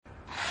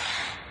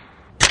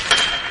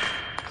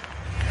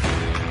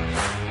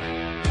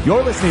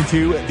You're listening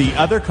to the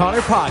Other Connor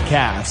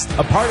Podcast,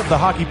 a part of the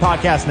Hockey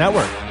Podcast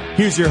Network.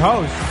 Here's your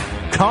host,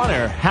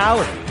 Connor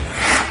Halley.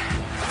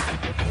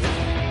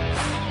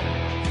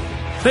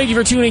 Thank you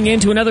for tuning in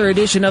to another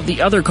edition of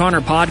the Other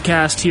Connor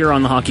Podcast here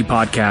on the Hockey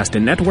Podcast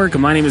and Network.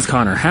 My name is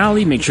Connor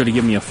Halley. Make sure to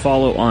give me a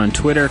follow on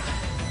Twitter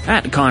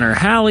at Connor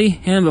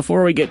Halley. And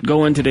before we get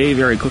going today,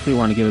 very quickly, I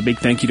want to give a big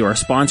thank you to our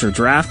sponsor,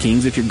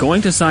 DraftKings. If you're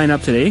going to sign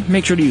up today,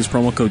 make sure to use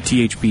promo code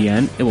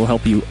THPN. It will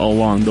help you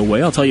along the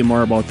way. I'll tell you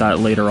more about that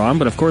later on.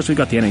 But of course, we've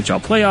got the NHL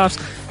playoffs,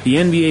 the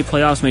NBA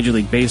playoffs, Major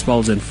League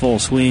Baseball is in full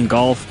swing,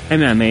 golf,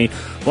 MMA.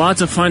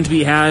 Lots of fun to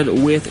be had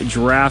with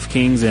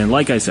DraftKings. And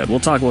like I said, we'll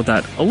talk about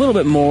that a little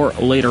bit more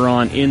later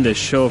on in the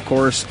show, of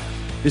course.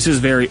 This is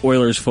very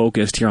Oilers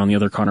focused here on the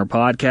Other Connor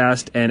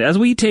Podcast. And as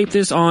we tape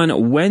this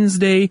on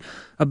Wednesday,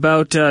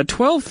 about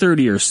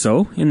 12:30 or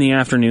so in the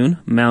afternoon,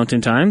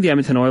 Mountain Time, the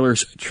Edmonton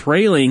Oilers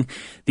trailing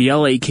the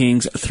LA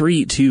Kings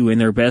 3-2 in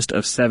their best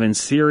of 7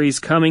 series,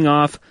 coming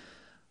off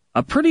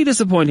a pretty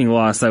disappointing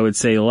loss, I would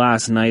say,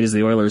 last night as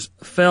the Oilers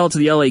fell to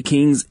the LA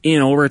Kings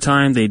in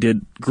overtime. They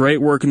did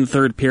great work in the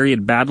third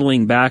period,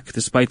 battling back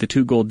despite the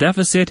 2-goal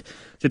deficit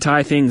to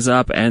tie things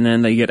up, and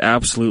then they get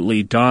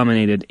absolutely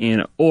dominated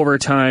in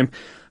overtime.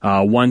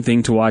 One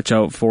thing to watch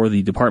out for,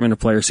 the Department of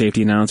Player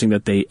Safety announcing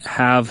that they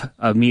have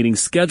a meeting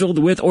scheduled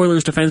with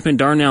Oilers defenseman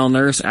Darnell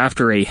Nurse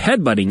after a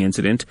headbutting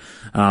incident,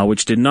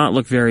 which did not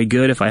look very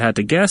good. If I had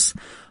to guess,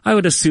 I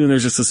would assume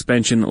there's a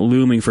suspension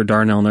looming for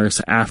Darnell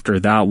Nurse after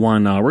that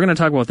one. We're going to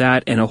talk about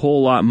that and a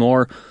whole lot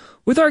more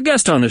with our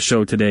guest on the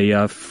show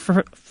today,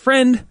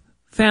 friend,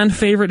 fan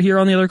favorite here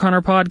on the Other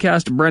Connor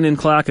Podcast, Brennan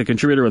Klak, a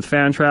contributor with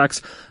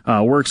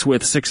FanTrax, works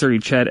with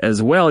 630 Ched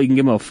as well. You can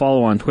give him a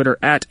follow on Twitter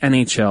at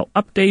NHL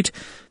Update.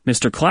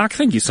 Mr. Klak,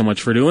 thank you so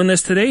much for doing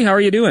this today. How are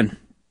you doing?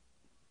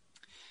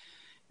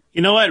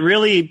 You know what?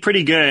 Really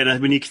pretty good.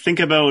 When you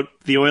think about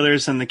the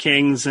Oilers and the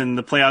Kings and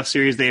the playoff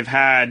series they've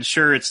had,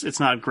 sure,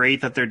 it's not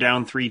great that they're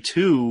down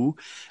 3-2,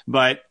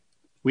 but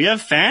we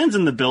have fans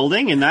in the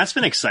building, and that's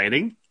been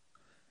exciting.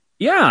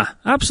 Yeah,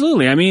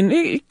 absolutely. I mean,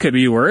 it could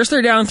be worse.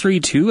 They're down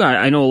 3-2.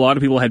 I know a lot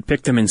of people had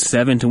picked them in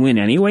 7 to win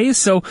anyways,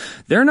 so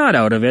they're not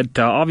out of it.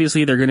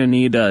 Obviously, they're going to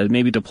need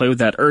maybe to play with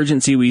that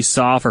urgency we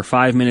saw for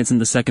 5 minutes in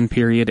the second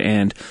period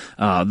and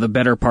the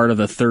better part of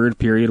the third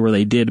period where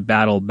they did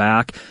battle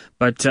back.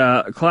 But,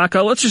 Klak,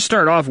 let's just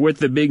start off with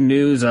the big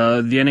news.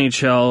 The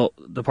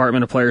NHL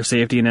Department of Player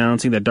Safety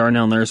announcing that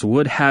Darnell Nurse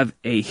would have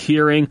a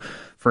hearing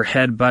for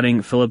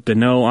headbutting Phillip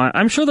Danault.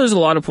 I'm sure there's a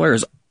lot of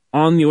players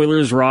on the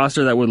Oilers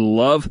roster that would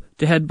love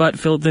to headbutt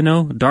Phillip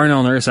Danault.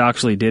 Darnell Nurse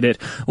actually did it.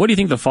 What do you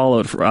think the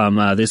fallout from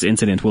this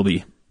incident will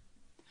be?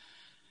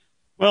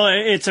 Well,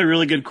 it's a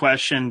really good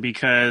question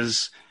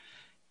because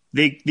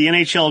the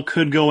NHL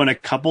could go in a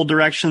couple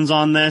directions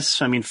on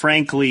this. I mean,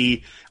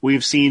 frankly,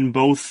 we've seen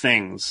both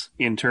things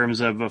in terms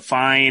of a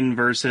fine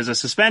versus a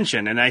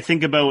suspension. And I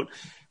think about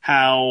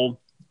how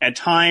at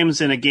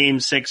times in a Game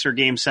 6 or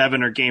Game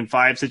 7 or Game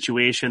 5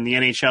 situation, the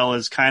NHL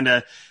has kind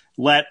of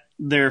let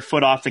their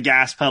foot off the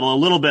gas pedal a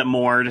little bit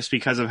more just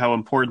because of how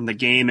important the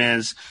game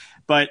is.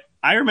 But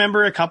I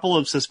remember a couple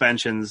of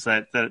suspensions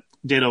that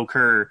did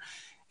occur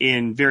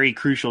in very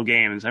crucial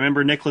games. I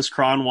remember Nicholas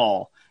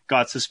Kronwall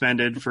got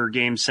suspended for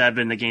Game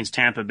 7 against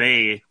Tampa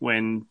Bay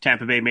when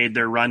Tampa Bay made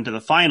their run to the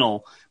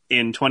final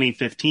in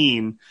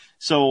 2015.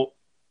 So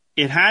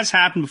it has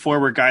happened before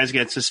where guys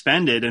get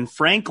suspended. And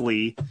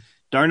frankly,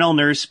 Darnell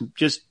Nurse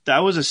that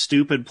was a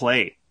stupid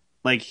play.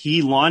 Like,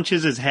 he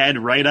launches his head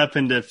right up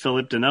into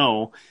Phillip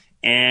Danault,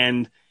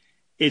 and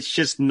it's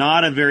just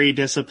not a very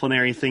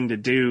disciplinary thing to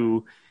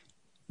do.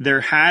 There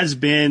has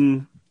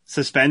been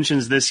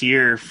suspensions this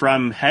year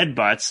from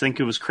headbutts. I think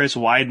it was Chris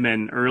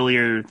Weidman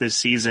earlier this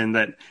season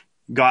that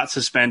got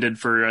suspended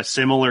for a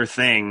similar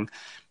thing,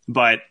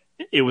 but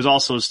it was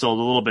also still a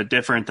little bit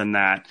different than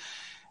that.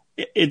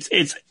 It's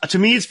to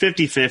me, it's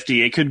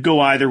 50-50. It could go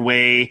either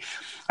way.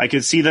 I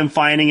could see them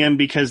fining him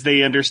because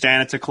they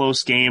understand it's a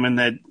close game and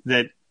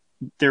that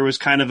there was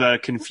kind of a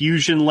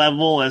confusion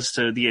level as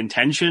to the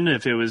intention,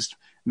 if it was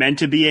meant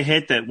to be a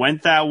hit that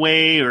went that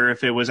way or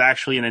if it was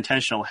actually an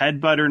intentional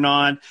headbutt or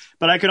not.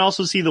 But I could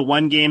also see the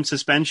 1-game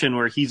suspension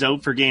where he's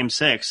out for Game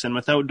 6, and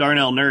without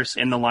Darnell Nurse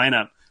in the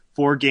lineup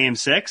for Game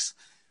 6,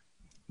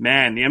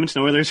 man, the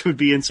Edmonton Oilers would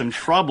be in some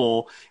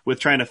trouble with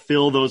trying to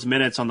fill those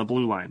minutes on the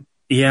blue line.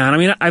 Yeah, and I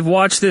mean, I've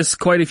watched this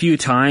quite a few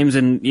times,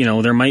 and, you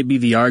know, there might be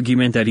the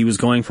argument that he was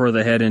going for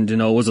the head and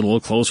Danault was a little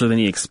closer than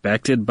he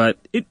expected, but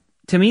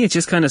to me, it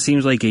just kind of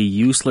seems like a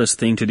useless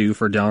thing to do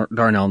for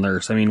Darnell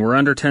Nurse. I mean, we're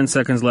under 10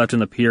 seconds left in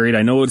the period.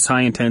 I know it's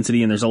high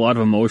intensity and there's a lot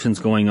of emotions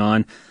going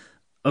on,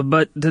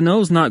 but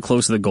Danault's not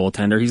close to the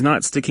goaltender. He's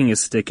not sticking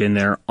his stick in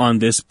there on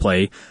this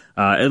play.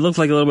 It looked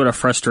like a little bit of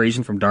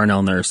frustration from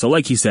Darnell Nurse. So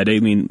like you said, I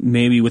mean,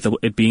 maybe with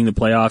it being the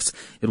playoffs,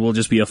 it will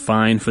just be a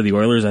fine for the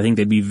Oilers. I think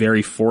they'd be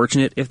very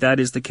fortunate if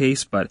that is the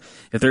case, but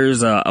if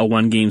there's a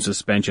 1-game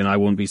suspension, I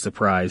wouldn't be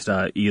surprised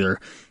either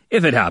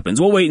if it happens.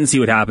 We'll wait and see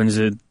what happens.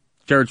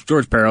 George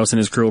Peros and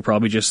his crew will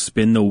probably just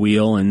spin the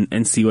wheel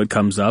and see what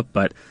comes up,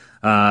 but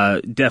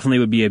Definitely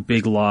would be a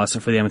big loss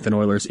for the Edmonton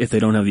Oilers if they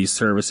don't have these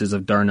services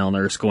of Darnell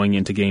Nurse going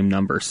into game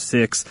number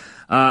 6.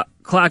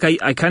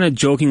 Klak, I kind of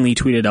jokingly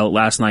tweeted out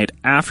last night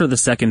after the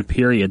second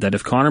period that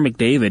if Connor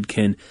McDavid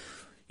can,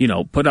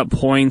 put up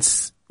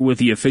points with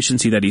the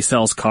efficiency that he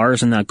sells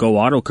cars in that Go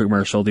Auto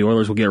commercial, the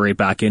Oilers will get right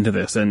back into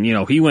this. And,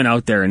 he went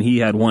out there and he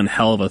had one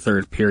hell of a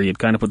third period,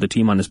 kind of put the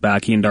team on his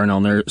back. He and Leon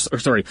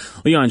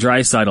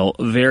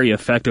Draisaitl, very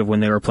effective when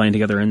they were playing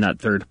together in that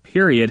third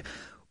period.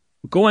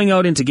 Going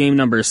out into game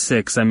number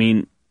 6, I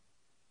mean,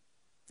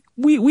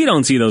 we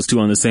don't see those two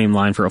on the same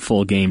line for a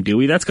full game, do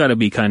we? That's got to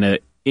be kind of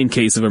in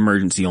case of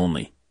emergency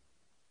only.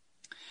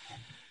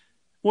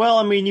 Well,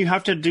 I mean, you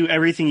have to do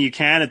everything you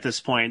can at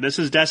this point. This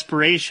is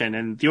desperation,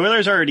 and the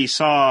Oilers already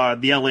saw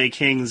the LA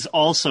Kings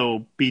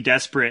also be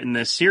desperate in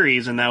this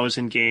series, and that was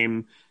in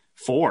game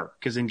 4.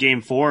 Because in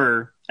game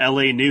 4,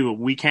 LA knew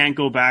we can't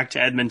go back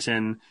to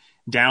Edmonton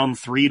down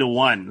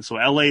 3-1. So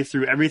LA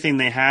threw everything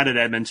they had at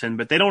Edmonton,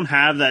 but they don't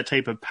have that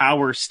type of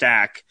power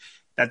stack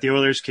that the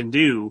Oilers can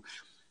do.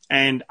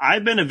 And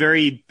I've been a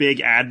very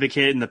big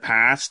advocate in the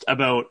past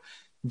about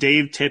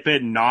Dave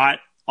Tippett not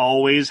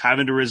always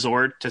having to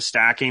resort to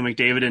stacking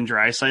McDavid and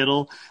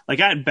Draisaitl. Like,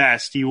 at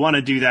best, you want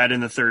to do that in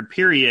the third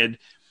period,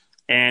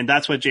 and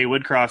that's what Jay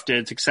Woodcroft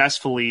did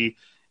successfully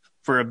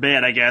for a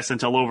bit, I guess,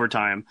 until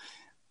overtime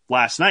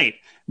last night.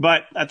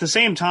 But at the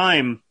same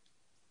time,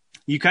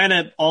 you kind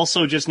of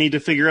also just need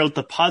to figure out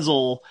the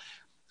puzzle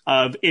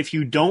of, if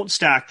you don't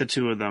stack the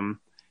two of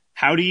them,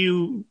 how do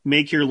you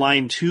make your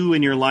line 2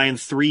 and your line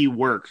 3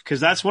 work?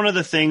 Because that's one of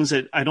the things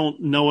that I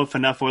don't know if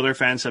enough Oiler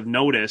fans have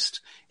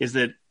noticed, is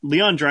that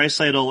Leon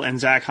Draisaitl and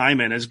Zach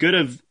Hyman, as good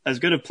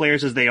of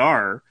players as they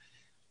are,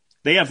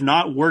 they have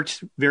not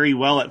worked very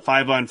well at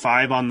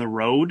 5-on-5 on the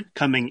road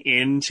coming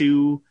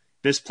into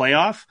this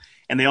playoff.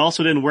 And they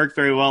also didn't work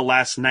very well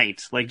last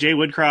night. Like, Jay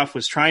Woodcroft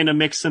was trying to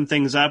mix some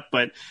things up,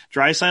 but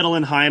Draisaitl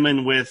and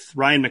Hyman with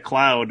Ryan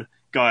McLeod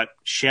got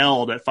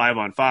shelled at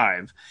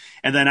 5-on-5.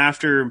 And then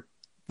after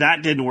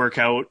that didn't work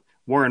out,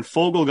 Warren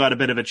Fogle got a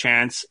bit of a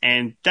chance,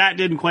 and that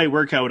didn't quite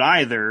work out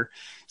either.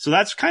 So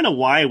that's kind of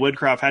why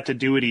Woodcroft had to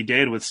do what he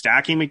did with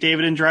stacking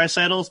McDavid and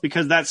Draisaitl,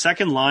 because that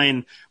second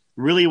line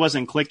really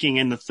wasn't clicking.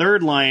 And the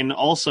third line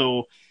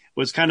also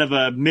was kind of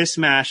a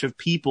mismatch of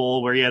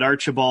people, where you had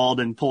Archibald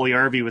and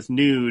Puljujarvi with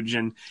Nuge.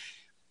 And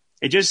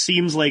it just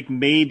seems like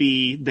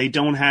maybe they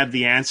don't have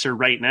the answer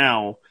right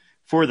now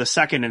for the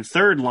second and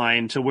third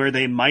line, to where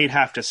they might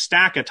have to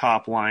stack a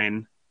top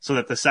line so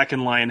that the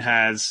second line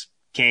has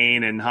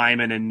Kane and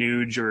Hyman and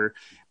Nuge, or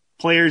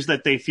players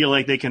that they feel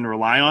like they can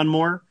rely on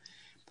more.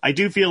 I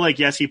do feel like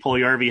Jesse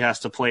Puljujarvi has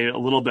to play a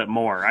little bit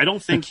more. I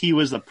don't think he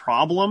was the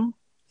problem.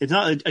 It's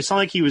not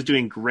like he was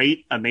doing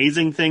great,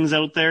 amazing things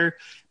out there,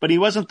 but he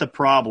wasn't the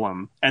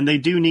problem. And they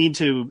do need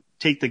to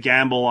take the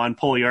gamble on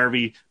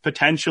Puljujarvi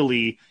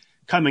potentially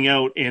coming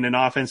out in an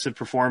offensive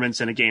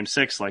performance in a game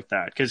 6 like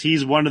that, because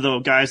he's one of the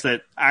guys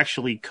that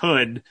actually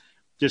could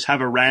just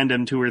have a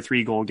random 2 or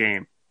 3 goal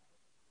game.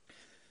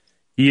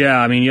 Yeah,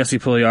 I mean, Jesse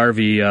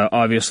Puljujarvi,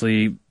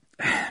 obviously,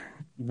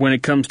 when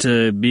it comes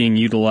to being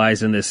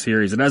utilized in this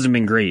series, it hasn't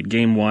been great.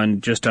 Game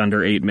 1, just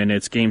under 8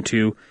 minutes. Game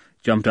 2,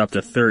 jumped up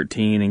to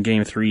 13. In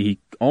Game 3, he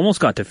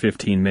almost got to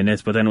 15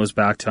 minutes, but then it was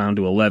back down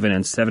to 11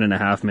 and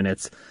 7.5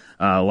 minutes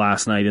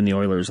last night in the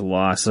Oilers'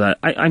 loss.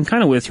 I'm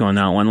kind of with you on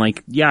that one.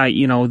 Like, yeah,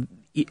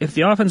 if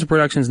the offensive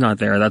production's not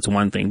there, that's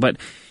one thing, but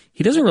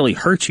he doesn't really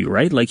hurt you,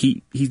 right? Like,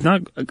 he's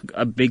not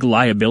a big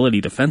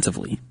liability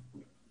defensively.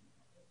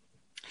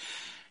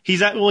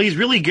 He's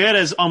really good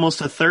as almost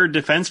a third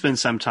defenseman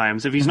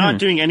sometimes. If he's not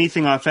doing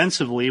anything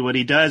offensively, what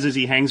he does is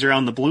he hangs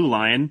around the blue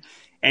line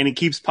and he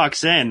keeps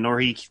pucks in, or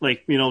he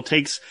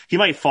he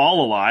might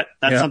fall a lot.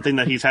 That's something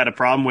that he's had a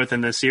problem with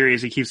in this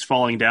series. He keeps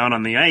falling down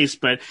on the ice,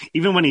 but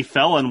even when he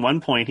fell at one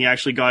point, he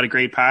actually got a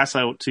great pass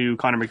out to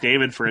Connor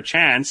McDavid for a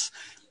chance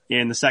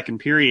in the second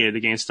period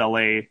against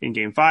LA in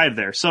game 5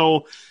 there.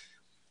 So,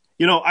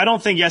 I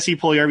don't think Jesse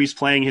Puljujarvi's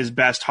playing his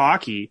best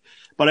hockey,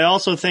 but I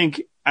also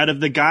think out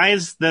of the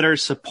guys that are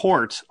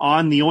support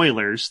on the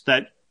Oilers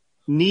that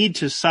need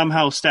to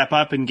somehow step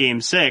up in game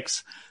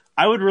 6,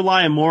 I would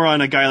rely more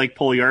on a guy like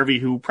Puljujarvi,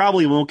 who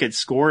probably won't get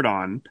scored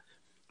on,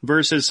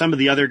 versus some of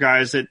the other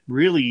guys that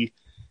really,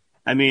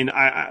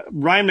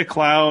 Ryan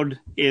McLeod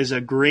is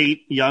a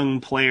great young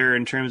player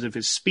in terms of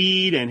his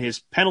speed and his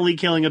penalty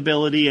killing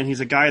ability, and he's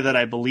a guy that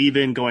I believe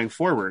in going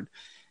forward.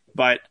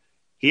 But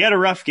he had a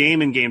rough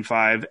game in game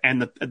 5, and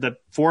the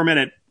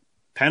 4-minute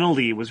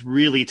penalty was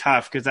really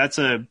tough, because that's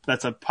a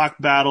puck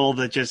battle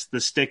that just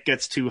the stick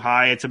gets too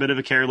high. It's a bit of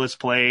a careless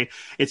play.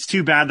 It's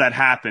too bad that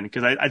happened,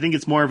 because I think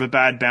it's more of a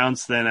bad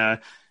bounce than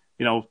a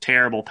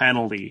terrible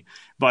penalty.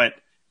 But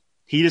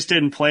he just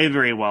didn't play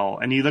very well.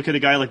 And you look at a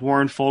guy like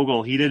Warren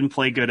Fogle, he didn't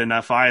play good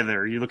enough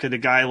either. You look at a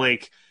guy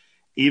like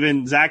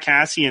even Zach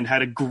Kassian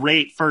had a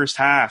great first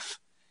half,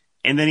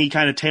 and then he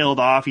kind of tailed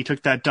off. He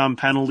took that dumb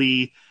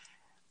penalty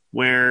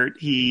where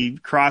he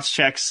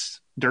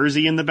cross-checks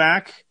Dursey in the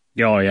back.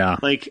 Oh, yeah.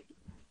 Like,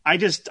 I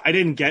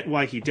didn't get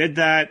why he did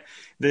that.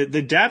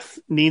 The depth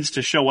needs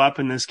to show up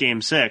in this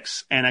game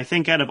 6. And I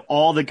think out of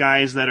all the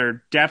guys that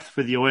are depth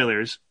for the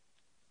Oilers,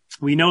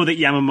 we know that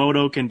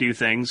Yamamoto can do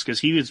things because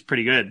he was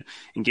pretty good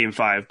in game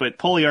 5. But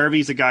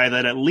Puljujärvi's a guy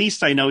that at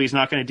least I know he's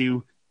not going to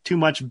do too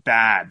much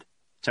bad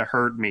to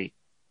hurt me.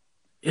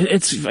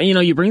 It's,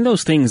 you bring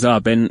those things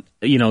up and,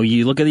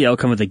 you look at the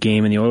outcome of the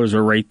game and the Oilers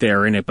were right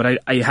there in it, but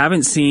I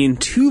haven't seen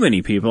too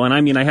many people,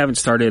 and I haven't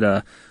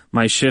started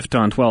my shift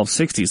on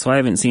 1260, so I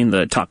haven't seen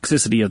the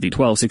toxicity of the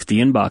 1260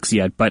 inbox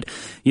yet, but,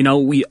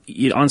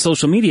 on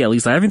social media at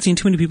least, I haven't seen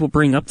too many people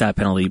bring up that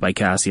penalty by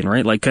Kassian,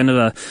 right? Like kind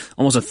of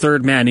almost a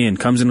third man in,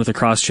 comes in with a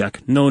cross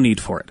check. No need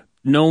for it.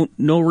 No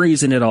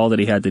reason at all that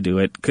he had to do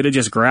it. Could have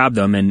just grabbed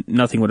them and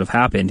nothing would have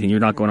happened, and you're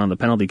not going on the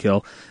penalty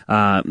kill.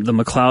 The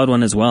McLeod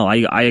one as well.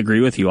 I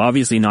agree with you.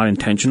 Obviously not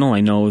intentional.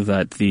 I know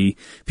that the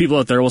people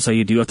out there will say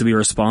you do have to be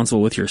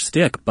responsible with your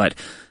stick, but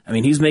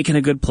he's making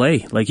a good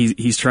play. Like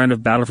he's trying to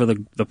battle for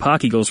the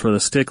puck. He goes for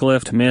the stick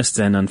lift, missed,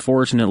 and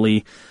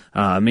unfortunately,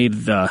 made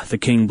the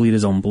King bleed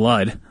his own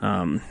blood.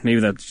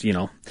 Maybe that's,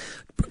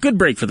 good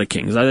break for the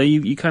Kings.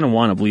 You kind of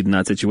want to bleed in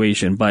that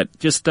situation, but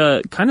just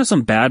kind of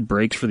some bad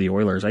breaks for the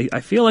Oilers. I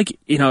feel like,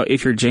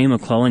 if you're Jay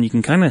McClellan, you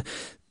can kind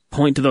of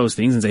point to those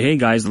things and say, hey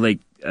guys, like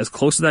as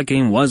close as that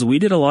game was, we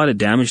did a lot of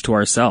damage to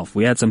ourselves.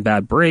 We had some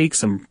bad breaks,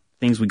 some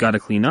things we got to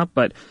clean up,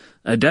 but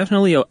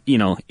definitely,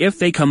 if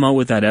they come out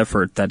with that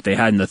effort that they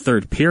had in the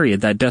third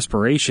period, that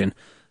desperation,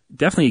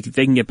 definitely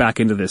they can get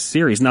back into this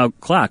series. Now,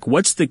 Klak,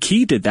 what's the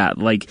key to that?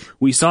 Like,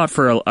 we saw it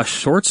for a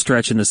short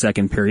stretch in the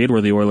second period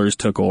where the Oilers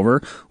took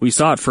over. We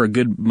saw it for a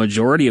good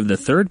majority of the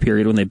third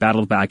period when they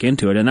battled back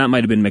into it, and that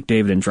might have been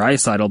McDavid and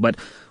Draisaitl, but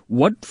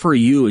what for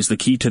you is the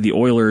key to the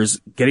Oilers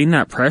getting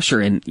that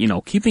pressure and,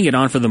 keeping it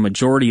on for the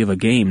majority of a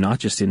game, not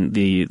just in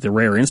the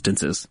rare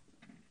instances?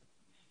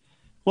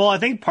 Well, I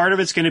think part of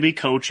it's going to be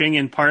coaching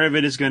and part of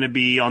it is going to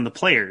be on the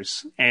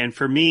players. And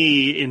for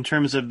me, in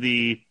terms of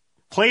the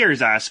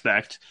players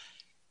aspect,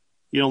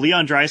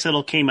 Leon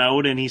Draisaitl came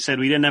out and he said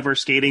we didn't have our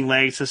skating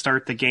legs to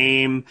start the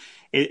game.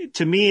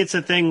 To me, it's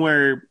a thing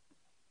where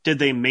did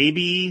they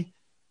maybe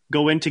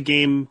go into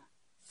game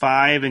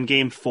 5 and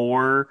game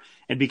 4,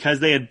 and because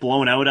they had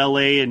blown out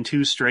LA in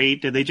 2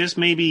 straight, did they just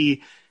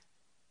maybe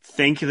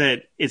think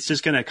that it's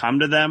just going to come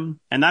to them?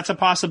 And that's a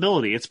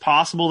possibility. It's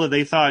possible that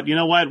they thought, you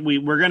know what,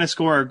 we're going to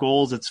score our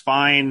goals. It's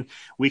fine.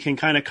 We can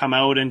kind of come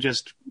out and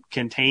just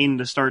contain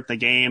to start the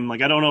game.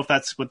 Like, I don't know if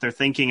that's what they're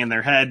thinking in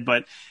their head,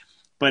 but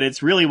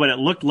it's really what it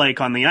looked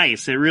like on the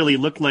ice. It really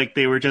looked like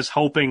they were just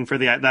hoping for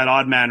that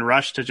odd man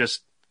rush to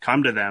just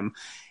come to them.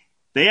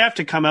 They have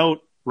to come out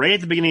right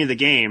at the beginning of the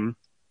game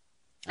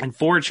and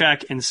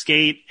forecheck and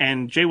skate.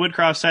 And Jay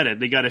Woodcroft said it.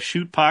 They got to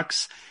shoot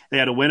pucks. They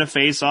had to win a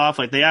face-off.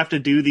 Like, they have to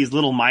do these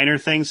little minor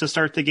things to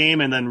start the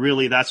game, and then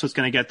really that's what's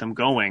going to get them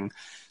going.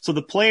 So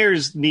the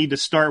players need to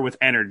start with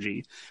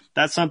energy.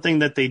 That's something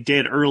that they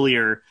did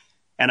earlier,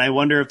 and I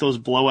wonder if those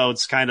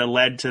blowouts kind of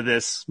led to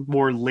this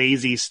more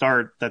lazy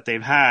start that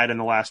they've had in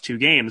the last 2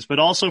 games. But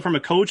also from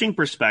a coaching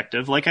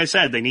perspective, like I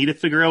said, they need to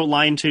figure out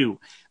line 2.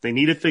 They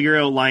need to figure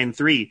out line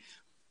 3.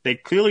 They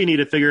clearly need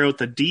to figure out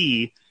the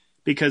D,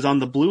 because on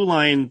the blue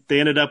line, they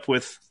ended up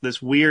with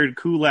this weird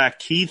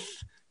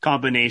Kulak-Keith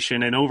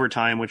combination in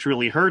overtime, which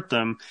really hurt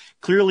them.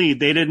 Clearly,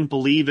 they didn't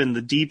believe in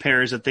the D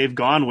pairs that they've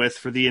gone with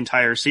for the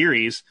entire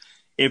series.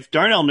 If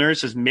Darnell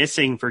Nurse is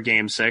missing for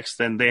game 6,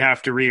 then they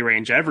have to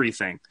rearrange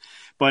everything.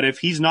 But if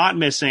he's not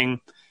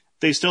missing,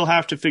 they still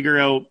have to figure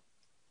out,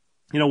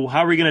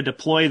 how are we going to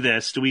deploy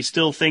this? Do we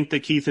still think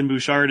that Keith and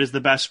Bouchard is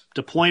the best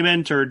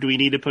deployment, or do we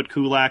need to put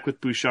Kulak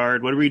with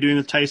Bouchard? What are we doing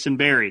with Tyson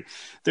Barrie?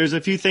 There's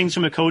a few things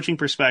from a coaching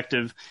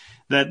perspective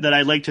that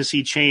I'd like to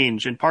see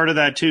change. And part of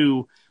that,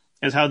 too,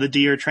 is how the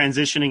D are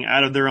transitioning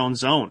out of their own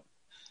zone.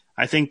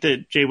 I think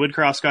that Jay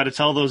Woodcroft's got to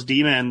tell those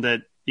D-men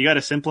that you got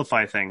to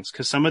simplify things,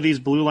 because some of these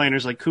blue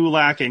liners like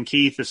Kulak and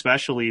Keith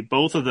especially,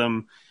 both of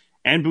them,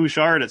 and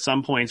Bouchard at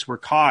some points were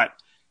caught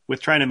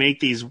with trying to make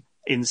these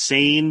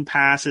insane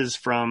passes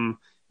from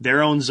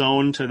their own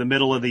zone to the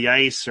middle of the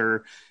ice,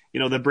 or,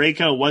 the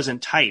breakout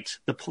wasn't tight.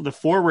 The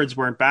forwards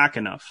weren't back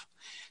enough.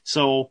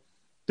 So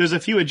there's a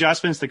few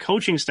adjustments the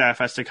coaching staff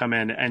has to come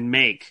in and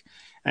make.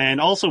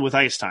 And also with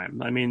ice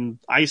time. I mean,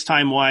 ice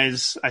time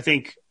wise, I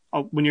think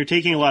when you're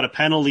taking a lot of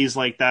penalties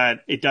like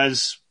that, it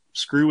does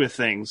screw with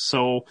things.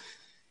 So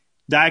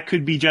that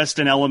could be just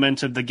an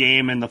element of the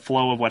game and the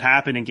flow of what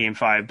happened in game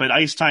 5. But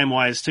ice time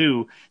wise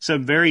too,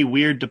 some very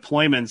weird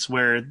deployments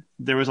where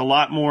there was a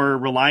lot more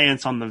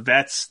reliance on the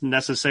vets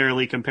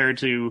necessarily compared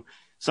to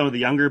some of the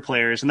younger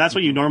players. And that's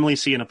what you normally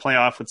see in a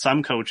playoff with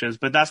some coaches,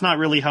 but that's not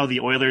really how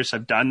the Oilers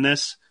have done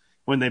this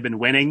when they've been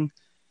winning.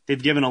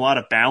 They've given a lot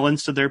of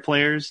balance to their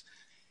players.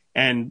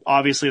 And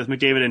obviously with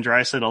McDavid and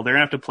Draisaitl, they're going to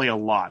have to play a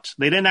lot.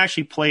 They didn't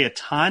actually play a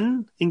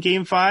ton in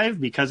game 5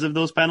 because of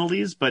those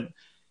penalties, but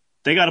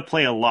they got to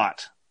play a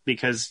lot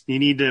because you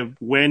need to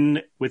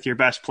win with your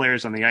best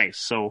players on the ice.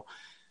 So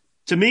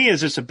to me,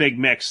 it's just a big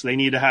mix.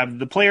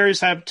 The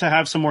players have to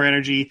have some more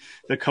energy.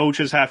 The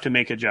coaches have to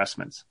make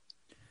adjustments.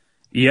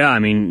 Yeah, I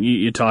mean,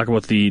 you talk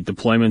about the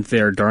deployment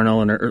there,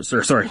 Darnell and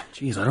sorry,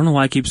 geez, I don't know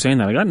why I keep saying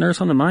that. I got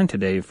Nurse on the mind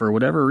today for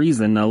whatever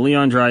reason.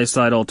 Leon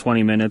Draisaitl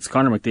 20 minutes,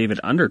 Connor McDavid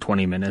under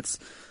 20 minutes,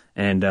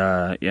 and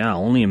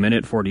only a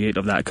minute 48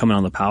 of that coming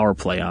on the power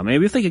play.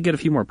 Maybe if they could get a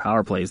few more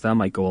power plays, that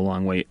might go a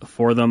long way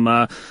for them.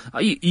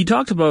 You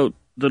talked about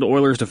the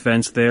Oilers'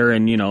 defense there,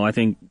 and I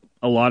think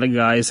a lot of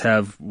guys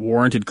have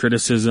warranted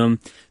criticism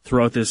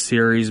throughout this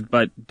series,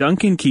 but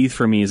Duncan Keith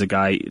for me is a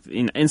guy,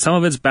 and some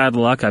of it's bad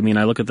luck. I mean,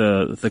 I look at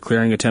the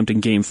clearing attempt in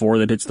Game 4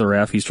 that hits the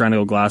ref. He's trying to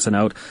go glassing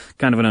out,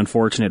 kind of an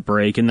unfortunate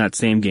break. In that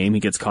same game,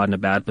 he gets caught in a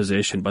bad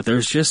position, but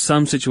there's just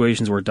some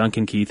situations where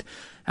Duncan Keith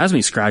has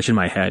me scratching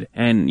my head.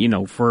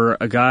 And, for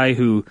a guy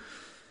who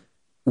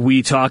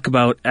we talk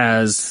about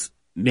as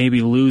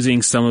maybe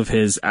losing some of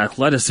his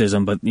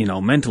athleticism, but,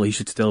 mentally he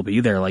should still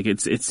be there. Like,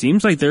 it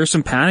seems like there's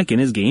some panic in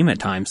his game at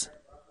times.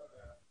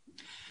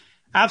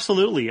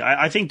 Absolutely.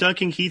 I think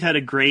Duncan Keith had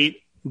a great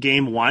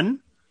Game 1,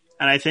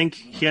 and I think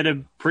he had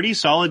a pretty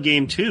solid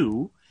Game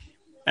 2.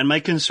 And my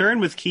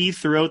concern with Keith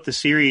throughout the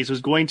series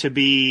was going to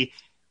be,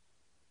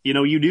 you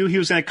knew he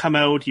was going to come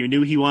out. You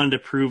knew he wanted to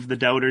prove the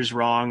doubters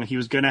wrong. He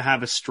was going to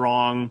have a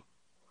strong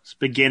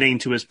beginning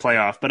to his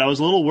playoff. But I was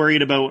a little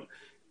worried about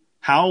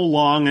how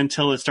long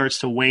until it starts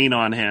to wane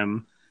on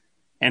him,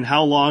 and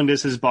how long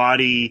does his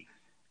body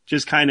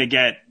just kind of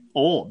get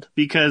old,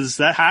 because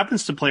that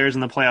happens to players in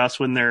the playoffs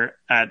when they're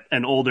at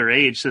an older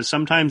age. So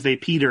sometimes they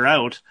peter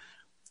out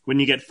when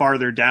you get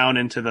farther down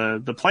into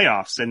the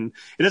playoffs. And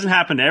it doesn't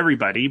happen to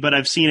everybody, but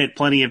I've seen it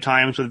plenty of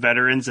times with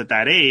veterans at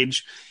that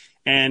age.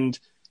 And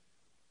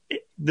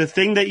the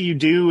thing that you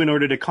do in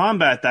order to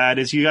combat that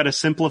is you got to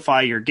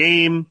simplify your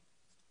game,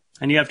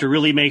 and you have to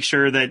really make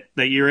sure that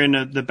you're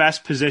in the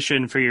best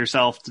position for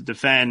yourself to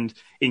defend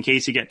in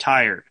case you get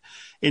tired.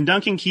 In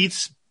Duncan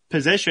Keith's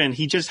position,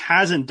 he just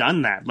hasn't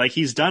done that. Like,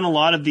 he's done a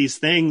lot of these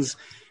things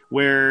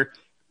where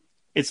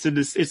it's the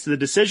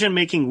decision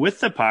making with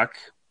the puck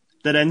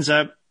that ends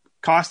up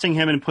costing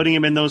him and putting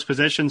him in those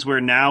positions where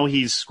now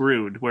he's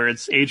screwed, where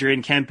it's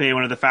Adrian Kempe,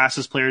 one of the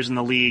fastest players in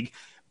the league,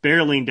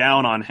 barreling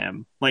down on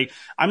him. Like,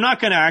 I'm not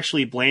going to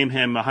actually blame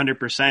him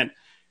 100%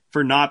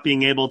 for not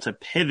being able to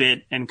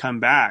pivot and come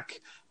back,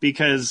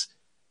 because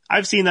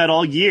I've seen that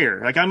all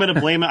year. Like, I've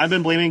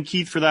been blaming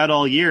Keith for that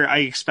all year. I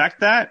expect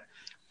that.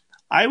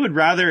 I would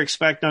rather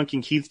expect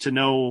Duncan Keith to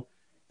know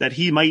that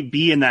he might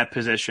be in that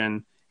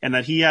position and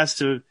that he has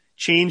to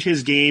change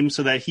his game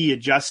so that he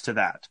adjusts to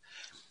that.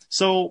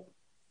 So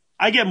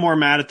I get more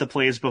mad at the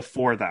plays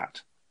before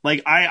that.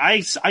 Like,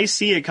 I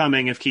see it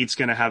coming if Keith's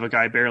going to have a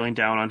guy barreling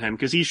down on him,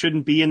 because he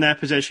shouldn't be in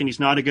that position. He's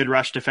not a good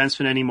rush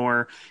defenseman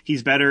anymore.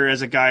 He's better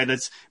as a guy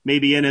that's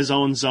maybe in his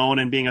own zone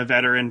and being a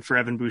veteran for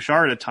Evan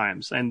Bouchard at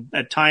times. And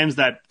at times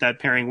that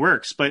pairing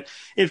works. But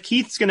if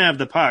Keith's going to have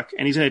the puck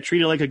and he's going to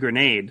treat it like a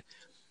grenade,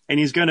 and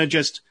he's going to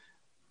just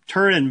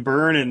turn and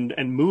burn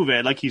and move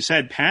it, like you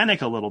said,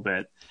 panic a little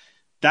bit,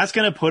 that's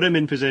going to put him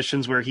in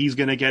positions where he's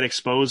going to get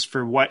exposed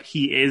for what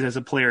he is as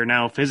a player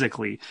now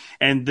physically.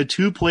 And the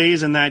two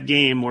plays in that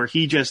game where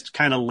he just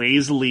kind of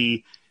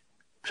lazily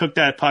took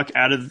that puck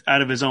out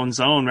of his own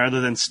zone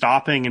rather than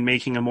stopping and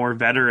making a more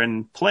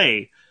veteran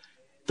play,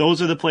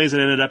 those are the plays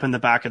that ended up in the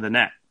back of the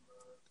net.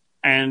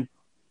 And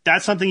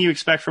that's something you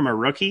expect from a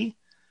rookie,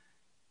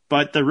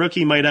 but the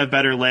rookie might have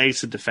better legs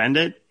to defend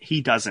it.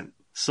 He doesn't.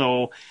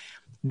 So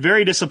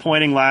very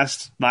disappointing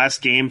last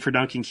game for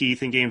Duncan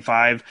Keith in Game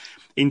 5.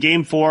 In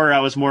Game 4, I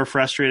was more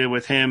frustrated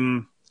with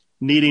him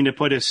needing to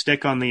put his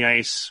stick on the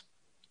ice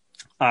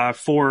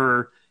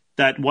for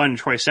that one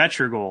Troy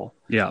Setcher goal.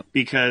 Yeah.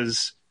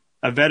 Because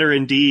a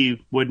veteran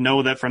D would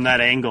know that from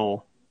that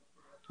angle,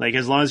 like,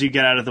 as long as you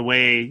get out of the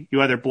way,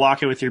 you either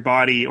block it with your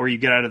body or you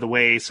get out of the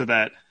way so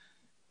that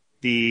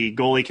the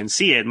goalie can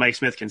see it, Mike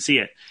Smith can see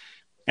it.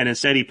 And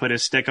instead he put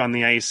his stick on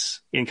the ice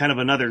in kind of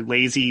another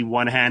lazy,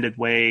 one-handed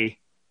way,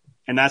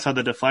 and that's how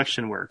the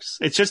deflection works.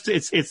 It's just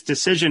it's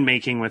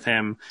decision-making with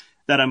him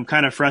that I'm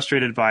kind of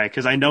frustrated by,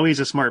 because I know he's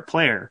a smart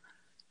player,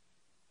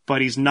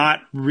 but he's not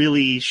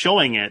really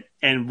showing it.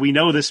 And we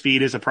know the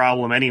speed is a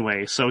problem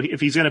anyway. So if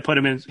he's going to put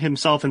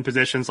himself in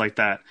positions like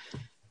that,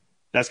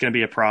 that's going to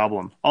be a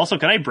problem. Also,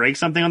 can I break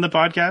something on the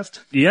podcast?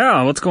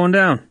 Yeah, what's going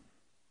down?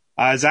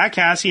 Zach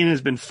Kassian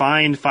has been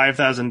fined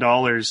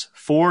 $5,000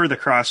 for the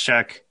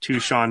cross-check to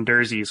Sean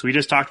Durzi. So we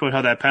just talked about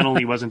how that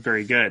penalty wasn't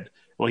very good.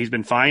 Well, he's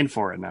been fined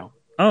for it now.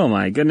 Oh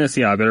my goodness,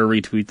 yeah, I better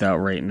retweet that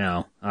right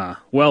now.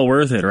 Well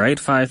worth it, right?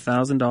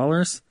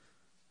 $5,000?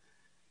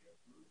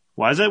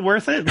 Was it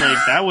worth it?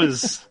 Like, that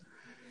was...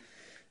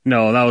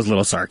 No, that was a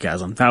little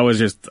sarcasm. That was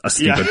just a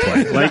stupid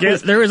play. Like,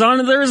 there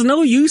was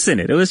no use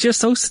in it. It was just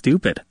so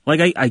stupid.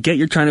 Like, I get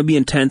you're trying to be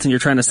intense and you're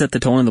trying to set the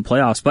tone in the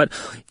playoffs, but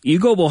you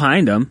go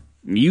behind him,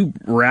 you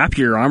wrap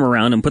your arm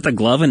around him, put the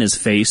glove in his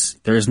face,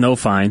 there's no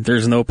fine,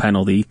 there's no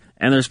penalty,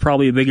 and there's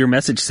probably a bigger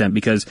message sent,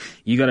 because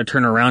you got to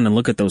turn around and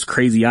look at those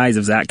crazy eyes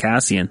of Zach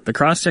Kassian. The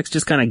cross-check's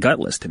just kind of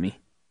gutless to me.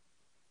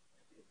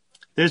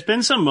 There's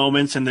been some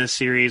moments in this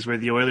series where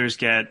the Oilers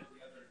get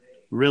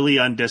really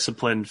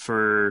undisciplined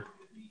for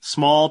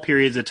small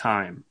periods of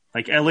time.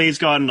 Like LA's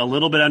gotten a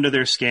little bit under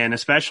their skin,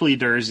 especially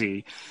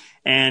Durzi.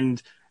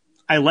 And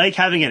I like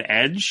having an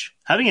edge.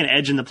 Having an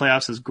edge in the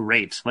playoffs is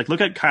great. Like,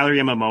 look at Kyler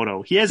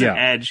Yamamoto. He has an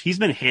edge. He's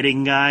been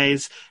hitting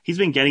guys. He's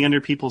been getting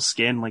under people's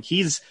skin. Like,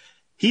 he's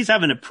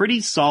having a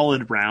pretty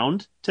solid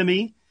round to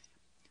me.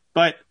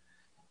 But,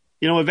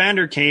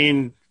 Evander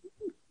Kane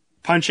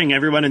punching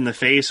everyone in the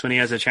face when he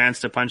has a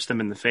chance to punch them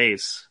in the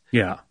face.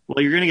 Yeah.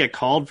 Well, you're going to get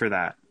called for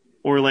that.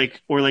 Or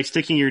like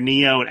sticking your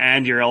knee out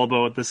and your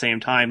elbow at the same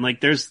time.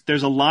 Like, there's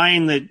a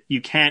line that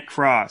you can't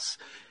cross.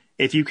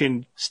 If you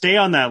can stay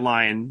on that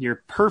line,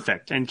 you're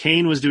perfect. And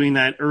Kane was doing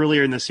that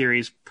earlier in the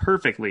series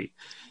perfectly.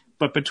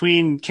 But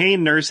between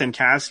Kane, Nurse, and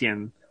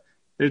Kassian,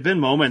 there's been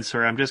moments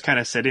where I'm just kind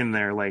of sitting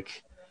there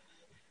like,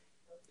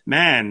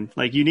 man,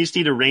 like, you just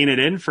need to rein it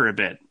in for a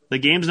bit. The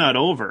game's not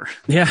over.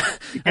 Yeah.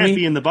 You can't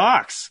be in the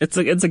box. It's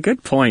a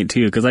good point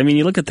too, because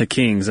you look at the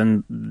Kings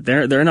and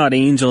they're not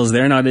angels,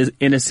 they're not as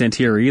innocent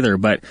here either,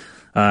 but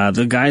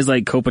the guys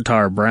like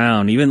Kopitar,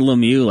 Brown, even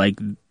Lemieux, like,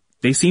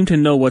 they seem to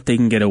know what they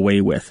can get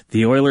away with.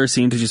 The Oilers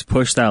seem to just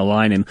push that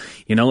line, and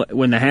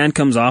when the hand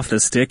comes off the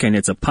stick and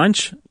it's a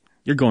punch,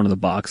 you're going to the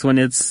box. When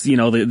it's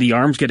the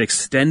arms get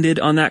extended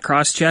on that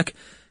cross check,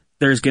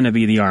 there's going to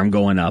be the arm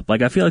going up.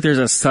 Like, I feel like there's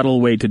a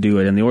subtle way to do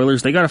it, and the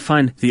Oilers, they got to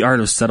find the art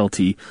of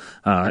subtlety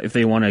if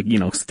they want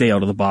to stay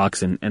out of the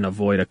box and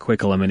avoid a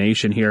quick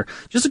elimination here.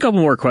 Just a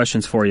couple more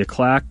questions for you,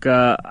 Klak.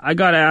 I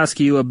got to ask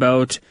you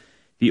about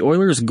the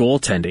Oilers'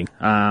 goaltending.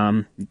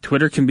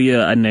 Twitter can be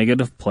a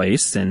negative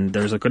place, and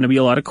there's going to be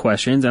a lot of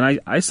questions,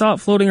 and I saw it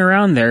floating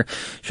around there.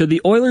 Should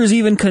the Oilers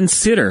even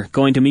consider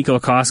going to Mikko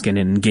Koskinen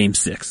in Game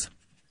 6?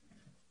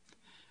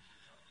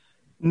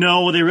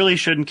 No, they really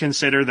shouldn't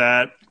consider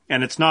that.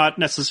 And it's not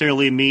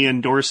necessarily me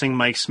endorsing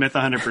Mike Smith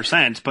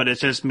 100%, but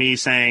it's just me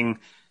saying,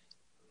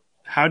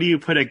 how do you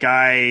put a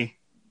guy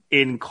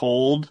in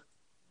cold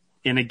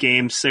in a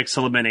Game 6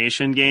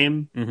 elimination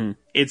game? Mm-hmm.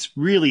 It's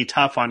really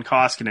tough on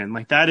Koskinen.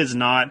 Like, that is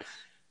not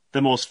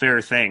the most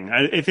fair thing.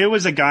 If it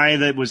was a guy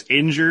that was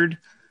injured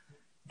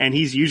and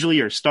he's usually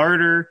your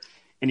starter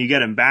and you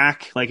get him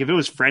back, like if it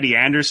was Freddie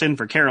Anderson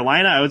for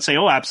Carolina, I would say,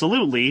 oh,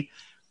 absolutely.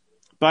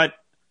 But,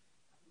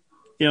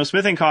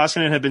 Smith and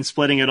Koskinen have been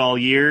splitting it all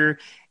year.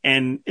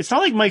 And it's not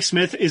like Mike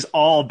Smith is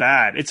all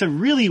bad. It's a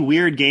really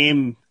weird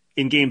game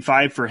in Game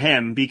 5 for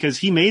him because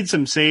he made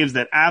some saves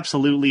that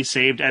absolutely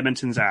saved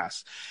Edmonton's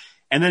ass.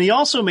 And then he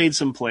also made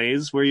some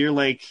plays where you're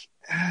like,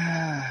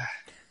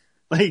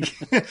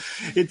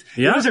 it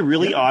was a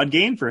really odd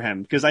game for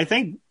him because I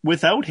think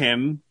without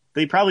him,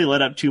 they probably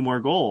let up 2 more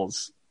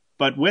goals.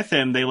 But with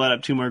him, they let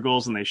up 2 more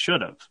goals than they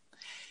should have.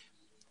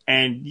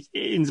 And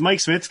in Mike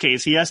Smith's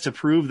case, he has to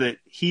prove that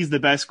he's the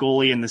best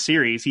goalie in the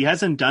series. He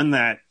hasn't done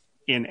that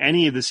in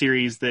any of the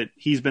series that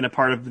he's been a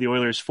part of the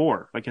Oilers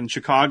for. Like in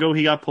Chicago,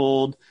 he got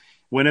pulled.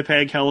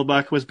 Winnipeg,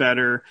 Hellebuck was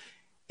better.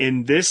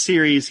 In this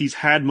series, he's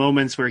had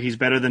moments where he's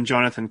better than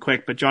Jonathan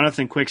Quick, but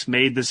Jonathan Quick's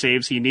made the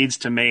saves he needs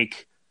to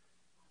make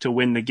to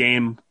win the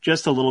game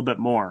just a little bit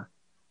more.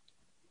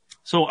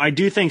 So I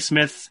do think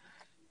Smith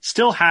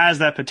still has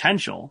that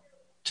potential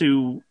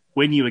to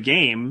win you a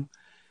game.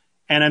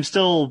 And I'm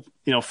still,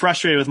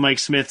 frustrated with Mike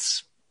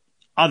Smith's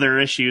other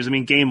issues. I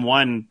mean, Game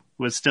 1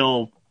 was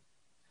still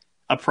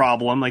a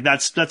problem. Like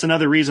that's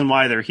another reason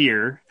why they're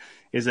here,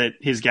 is that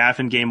his gaffe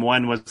in Game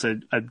 1 was a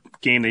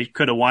game they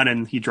could have won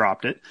and he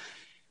dropped it.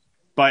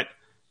 But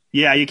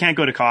yeah, you can't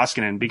go to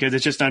Koskinen because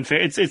it's just unfair.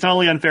 It's not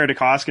only unfair to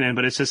Koskinen,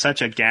 but it's just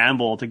such a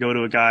gamble to go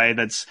to a guy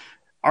that's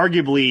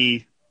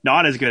arguably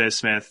not as good as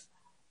Smith,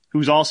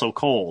 who's also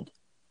cold.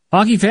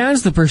 Hockey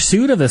fans, the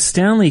pursuit of the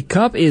Stanley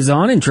Cup is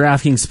on, and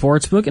DraftKings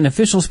Sportsbook, an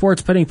official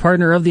sports betting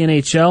partner of the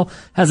NHL,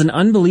 has an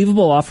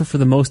unbelievable offer for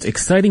the most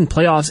exciting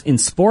playoffs in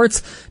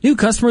sports. New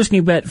customers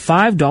can bet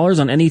 $5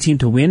 on any team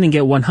to win and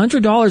get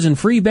 $100 in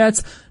free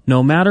bets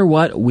no matter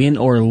what, win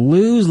or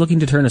lose.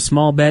 Looking to turn a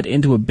small bet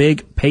into a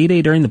big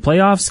payday during the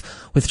playoffs?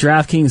 With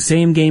DraftKings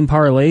same-game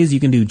parlays, you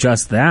can do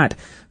just that.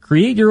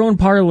 Create your own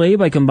parlay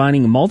by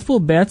combining multiple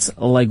bets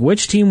like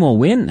which team will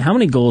win, how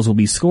many goals will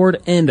be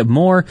scored, and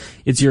more.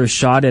 It's your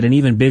shot at an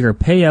even bigger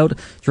payout.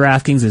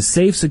 DraftKings is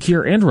safe,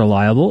 secure, and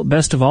reliable.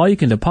 Best of all, you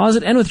can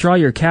deposit and withdraw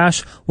your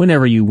cash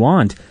whenever you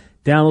want.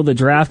 Download the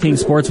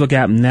DraftKings Sportsbook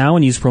app now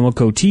and use promo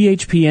code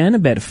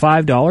THPN. Bet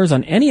 $5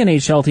 on any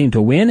NHL team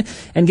to win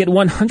and get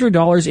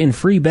 $100 in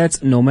free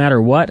bets no matter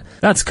what.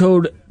 That's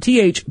code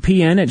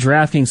THPN at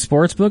DraftKings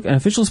Sportsbook, an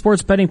official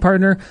sports betting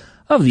partner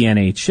of the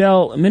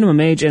NHL.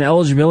 Minimum age and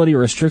eligibility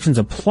restrictions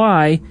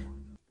apply.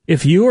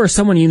 If you or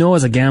someone you know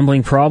has a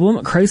gambling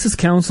problem, crisis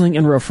counseling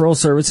and referral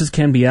services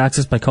can be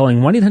accessed by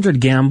calling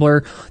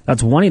 1-800-GAMBLER.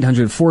 That's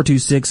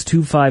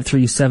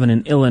 1-800-426-2537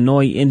 in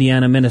Illinois,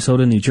 Indiana,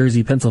 Minnesota, New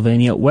Jersey,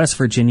 Pennsylvania, West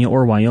Virginia,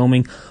 or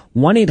Wyoming.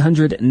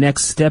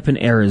 1-800-NEXT-STEP in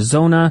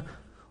Arizona.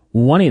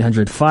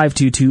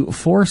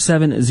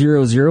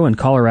 1-800-522-4700 in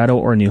Colorado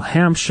or New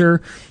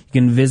Hampshire. You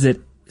can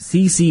visit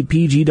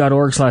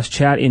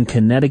ccpg.org/chat in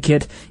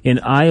Connecticut. In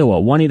Iowa,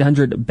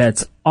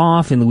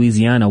 1-800-BETS-OFF. In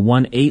Louisiana,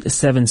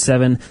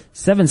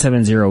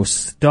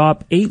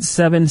 1-877-770-STOP,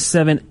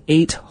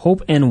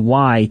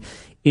 8778-HOPE-NY.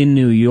 In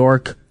New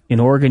York, In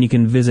Oregon, you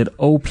can visit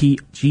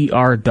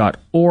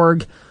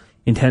opgr.org.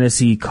 In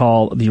Tennessee,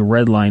 call the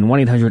Red Line,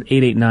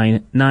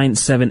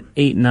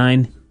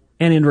 1-800-889-9789.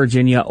 And in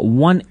Virginia,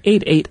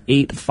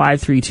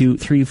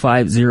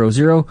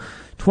 1-888-532-3500.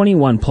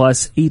 21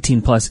 plus,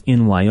 18 plus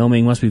in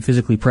Wyoming. Must be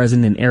physically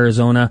present in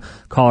Arizona,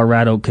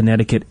 Colorado,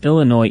 Connecticut,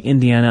 Illinois,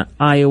 Indiana,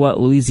 Iowa,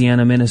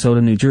 Louisiana,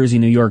 Minnesota, New Jersey,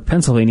 New York,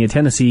 Pennsylvania,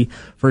 Tennessee,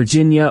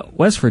 Virginia,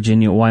 West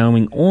Virginia,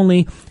 Wyoming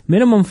only.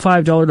 Minimum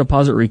 $5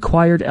 deposit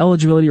required.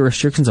 Eligibility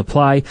restrictions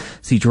apply.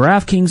 See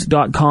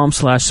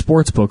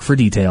DraftKings.com/sportsbook for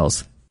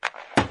details.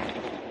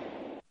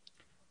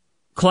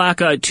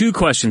 Klak, 2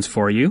 questions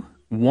for you.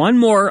 One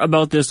more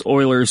about this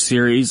Oilers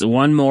series.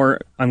 One more,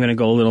 I'm going to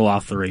go a little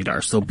off the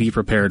radar, so be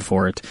prepared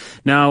for it.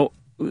 Now,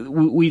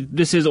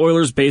 this is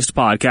Oilers-based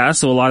podcast,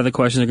 so a lot of the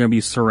questions are going to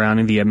be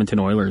surrounding the Edmonton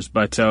Oilers.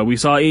 But we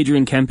saw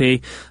Adrian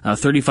Kempe,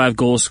 35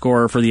 goal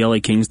scorer for the LA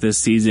Kings this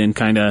season,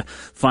 kind of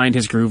find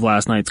his groove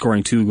last night,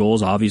 scoring 2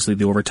 goals, obviously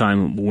the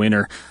overtime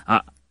winner.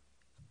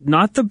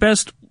 Not the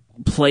best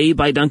play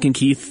by Duncan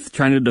Keith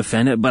trying to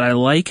defend it, but I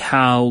like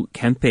how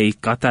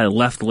Kempe got that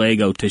left leg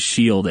out to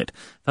shield it.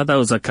 Thought that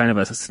was a kind of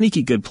a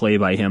sneaky good play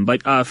by him.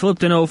 But Philip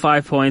Deneau,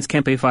 5 points,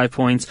 Kempe 5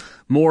 points,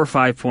 Moore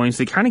 5 points.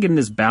 They kind of get in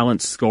this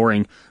balanced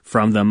scoring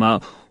from them.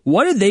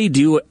 What did they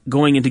do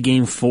going into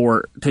Game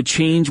 4 to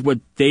change what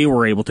they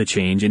were able to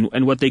change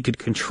and what they could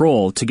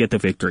control to get the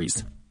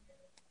victories?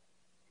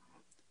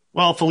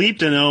 Well, Philippe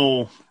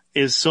Deneau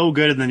is so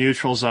good in the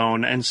neutral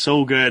zone and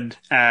so good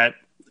at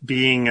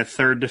being a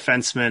third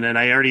defenseman, and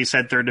I already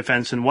said third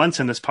defenseman once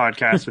in this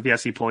podcast with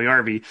Jesse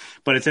Puljujärvi,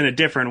 but it's in a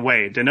different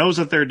way. Deneau's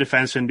a third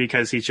defenseman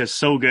because he's just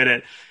so good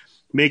at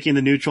making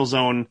the neutral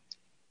zone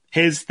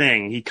his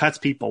thing. He cuts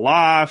people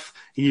off,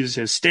 he uses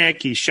his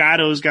stick, he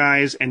shadows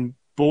guys, and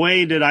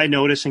boy, did I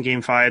notice in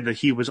Game 5 that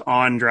he was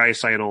on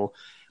Draisaitl,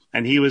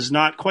 and he was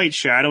not quite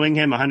shadowing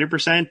him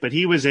 100%, but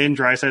he was in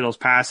Draisaitl's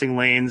passing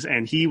lanes,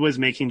 and he was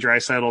making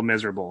Draisaitl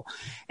miserable.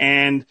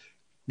 And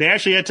they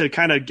actually had to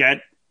kind of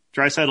get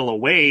Draisaitl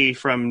away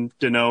from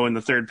Deneau in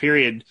the third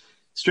period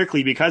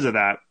strictly because of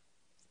that,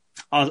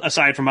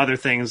 aside from other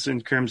things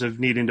in terms of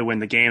needing to win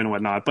the game and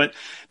whatnot. But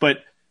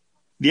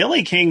the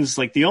LA Kings,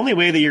 like, the only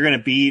way that you're going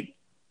to beat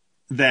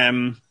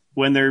them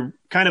when they're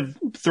kind of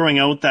throwing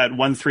out that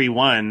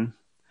 1-3-1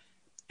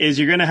 is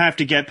you're going to have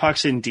to get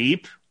pucks in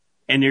deep,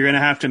 and you're going to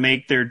have to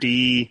make their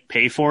D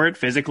pay for it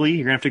physically.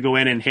 You're going to have to go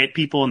in and hit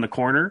people in the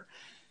corner.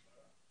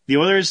 The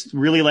Oilers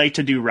really like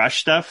to do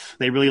rush stuff.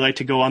 They really like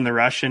to go on the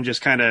rush and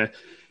just kind of,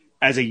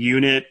 as a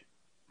unit,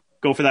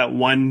 go for that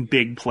one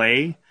big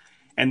play.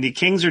 And the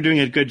Kings are doing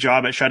a good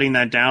job at shutting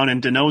that down,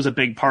 and Deneau's a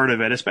big part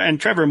of it. And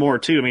Trevor Moore,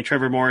 too. I mean,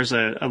 Trevor Moore is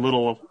a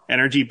little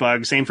energy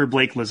bug. Same for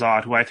Blake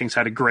Lizotte, who I think's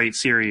had a great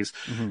series.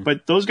 Mm-hmm.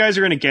 But those guys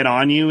are going to get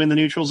on you in the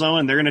neutral zone,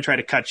 and they're going to try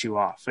to cut you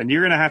off. And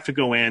you're going to have to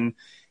go in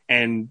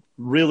and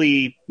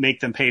really make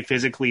them pay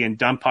physically and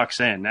dump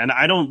pucks in. And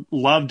I don't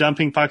love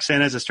dumping pucks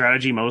in as a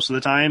strategy most of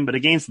the time, but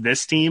against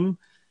this team,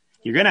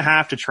 you're going to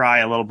have to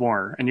try a little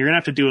more, and you're going to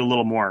have to do a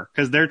little more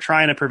because they're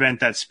trying to prevent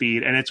that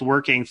speed, and it's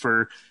working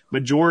for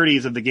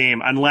majorities of the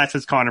game, unless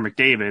it's Connor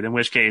McDavid, in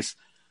which case,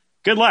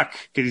 good luck,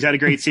 because he's had a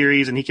great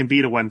series and he can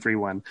beat a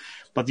 1-3-1.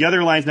 But the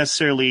other lines not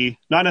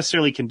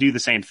necessarily can do the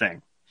same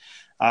thing.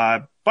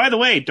 By the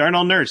way,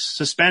 Darnell Nurse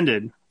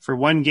suspended for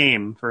 1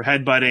 game for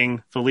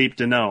headbutting Philippe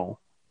Deneau.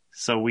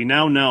 So we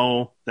now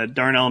know that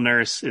Darnell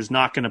Nurse is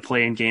not going to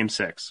play in Game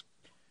 6.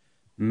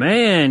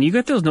 Man, you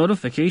get those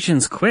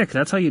notifications quick.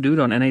 That's how you do it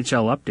on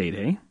NHL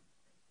Update,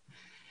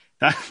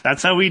 eh?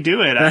 That's how we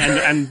do it.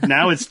 And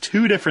now it's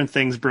 2 different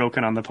things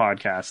broken on the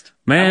podcast.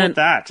 Man, how about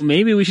that?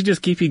 Maybe we should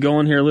just keep you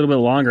going here a little bit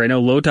longer. I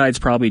know Lowtide's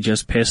probably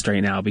just pissed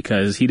right now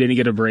because he didn't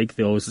get a break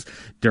those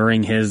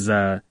during his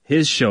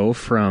show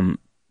from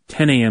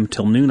 10 a.m.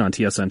 till noon on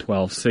TSN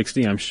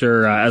 1260. I'm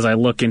sure as I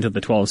look into the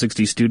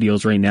 1260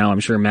 studios right now,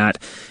 I'm sure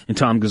Matt and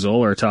Tom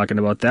Gazzola are talking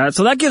about that.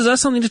 So that gives us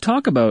something to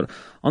talk about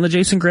on the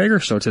Jason Gregor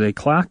Show today.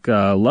 Klak,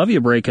 love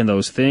you breaking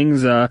those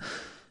things. I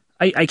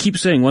keep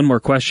saying one more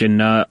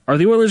question. Are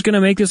the Oilers going to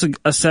make this a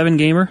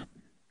 7-gamer?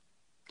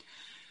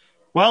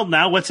 Well,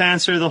 now let's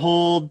answer the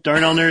whole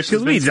Darnell Nurse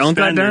has been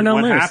suspended,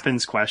 what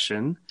happens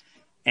question.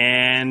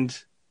 And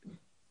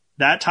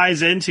that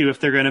ties into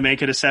if they're going to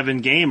make it a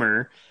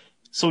 7-gamer.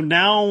 So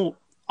now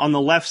on the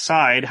left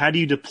side, how do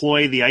you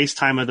deploy the ice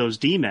time of those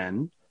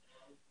D-men?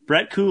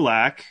 Brett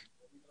Kulak,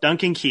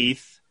 Duncan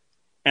Keith,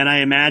 and I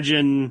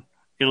imagine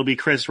it'll be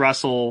Chris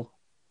Russell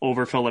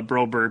over Philip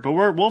Broberg, but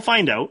we'll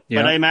find out.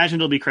 Yeah. But I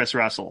imagine it'll be Chris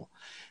Russell.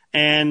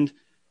 And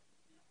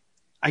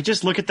I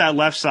just look at that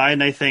left side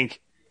and I think,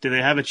 do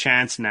they have a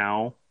chance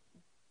now?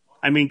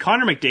 I mean,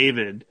 Connor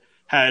McDavid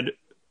had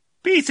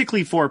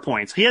basically 4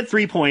 points. He had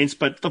 3 points,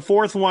 but the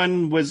fourth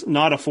one was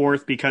not a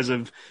fourth because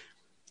of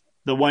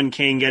the one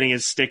King getting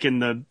his stick in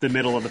the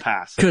middle of the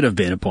pass. Could have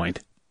been a point.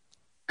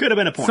 Could have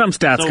been a point. Some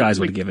stats guys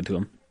would have given to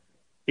him.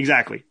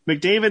 Exactly.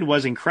 McDavid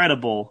was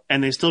incredible,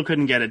 and they still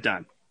couldn't get it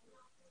done.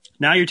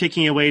 Now you're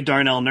taking away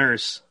Darnell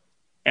Nurse,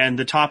 and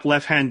the top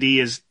left-hand D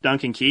is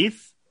Duncan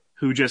Keith,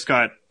 who just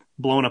got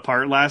blown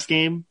apart last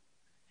game.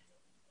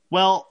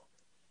 Well,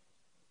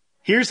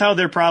 here's how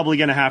they're probably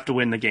going to have to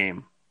win the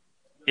game.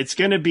 It's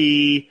going to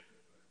be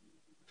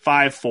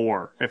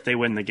 5-4 if they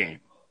win the game.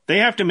 They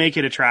have to make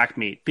it a track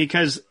meet,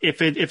 because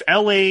if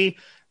LA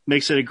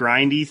makes it a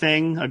grindy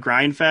thing, a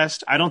grind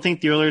fest, I don't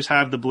think the Oilers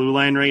have the blue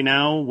line right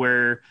now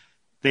where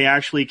they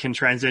actually can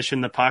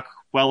transition the puck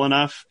well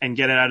enough and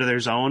get it out of their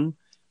zone.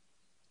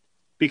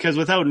 Because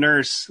without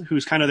Nurse,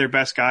 who's kind of their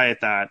best guy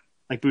at that,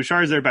 like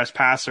Bouchard's their best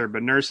passer,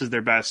 but Nurse is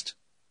their best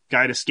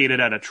guy to skate it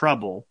out of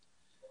trouble,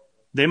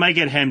 they might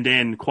get hemmed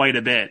in quite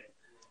a bit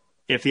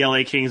if the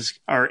LA Kings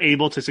are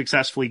able to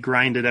successfully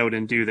grind it out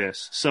and do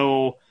this.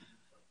 So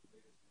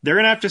they're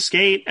going to have to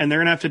skate, and they're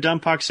going to have to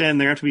dump pucks in.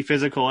 They're going to have to be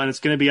physical, and it's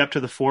going to be up to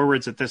the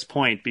forwards at this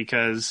point,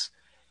 because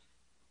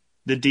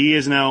the D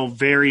is now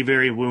very,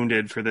 very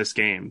wounded for this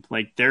game.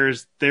 Like they're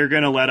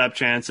going to let up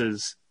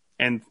chances,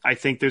 and I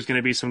think there's going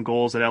to be some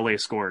goals that LA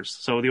scores.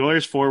 So the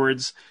Oilers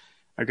forwards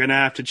are going to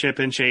have to chip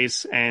and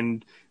chase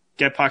and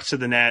get pucks to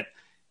the net,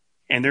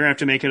 and they're going to have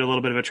to make it a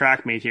little bit of a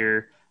track meet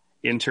here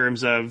in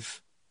terms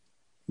of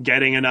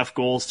getting enough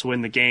goals to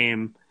win the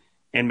game.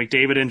 And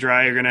McDavid and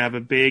Dry are going to have a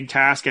big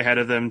task ahead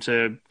of them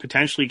to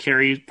potentially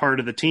carry part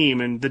of the team,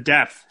 and the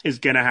depth is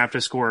going to have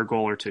to score a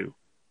goal or two.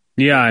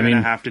 Yeah, I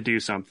mean, have to do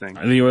something.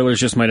 The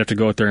Oilers just might have to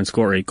go out there and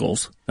score 8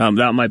 goals.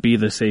 That might be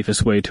the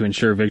safest way to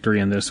ensure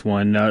victory in this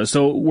one.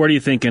 So what are you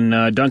thinking?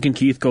 Duncan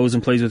Keith goes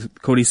and plays with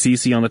Cody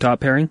Ceci on the top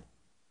pairing?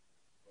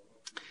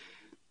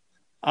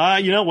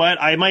 You know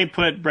what? I might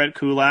put Brett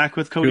Kulak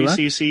with Cody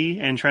Ceci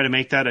and try to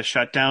make that a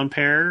shutdown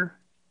pair.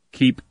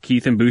 Keep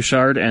Keith and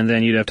Bouchard, and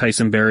then you'd have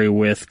Tyson Barrie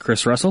with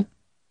Chris Russell?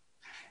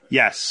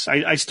 Yes.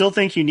 I still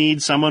think you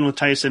need someone with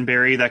Tyson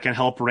Barrie that can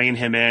help rein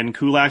him in.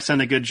 Kulak's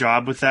done a good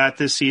job with that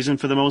this season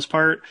for the most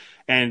part,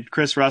 and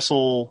Chris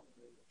Russell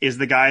is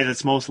the guy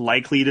that's most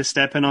likely to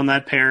step in on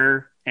that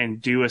pair and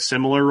do a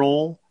similar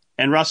role.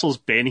 And Russell's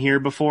been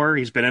here before.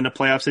 He's been in a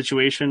playoff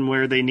situation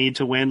where they need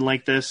to win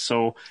like this,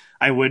 so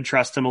I would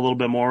trust him a little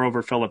bit more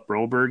over Philip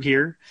Broberg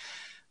here.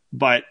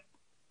 But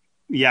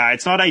yeah,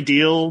 it's not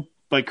ideal,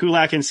 but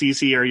Kulak and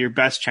Ceci are your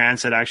best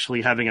chance at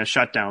actually having a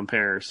shutdown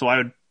pair. So I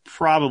would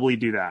probably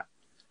do that.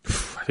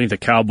 I think the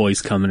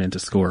Cowboys coming in to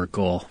score a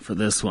goal for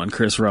this one.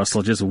 Chris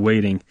Russell just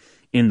waiting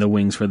in the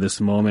wings for this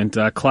moment.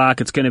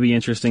 Klak, it's going to be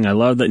interesting. I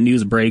love that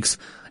news breaks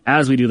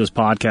as we do this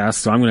podcast,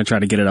 so I'm going to try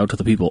to get it out to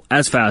the people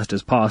as fast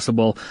as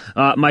possible.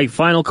 My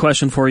final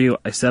question for you,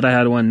 I said I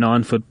had one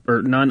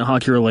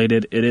non-hockey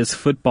related. It is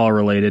football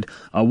related.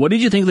 What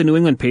did you think of the New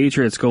England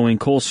Patriots going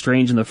Cole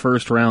Strange in the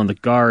first round, the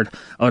guard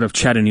out of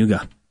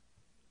Chattanooga?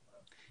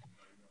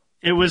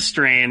 It was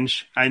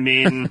strange. I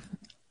mean,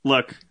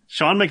 look,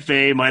 Sean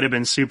McVay might have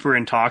been super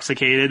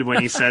intoxicated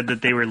when he said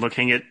that they were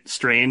looking at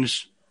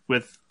Strange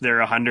with their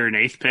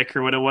 108th pick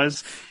or what it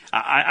was.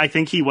 I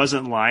think he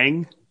wasn't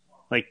lying.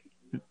 Like,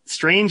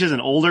 Strange is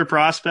an older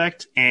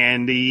prospect,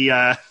 and he,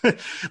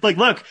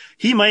 look,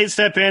 he might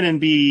step in and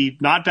be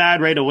not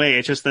bad right away.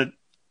 It's just that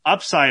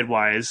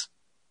upside-wise,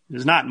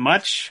 there's not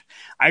much.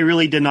 I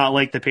really did not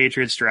like the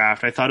Patriots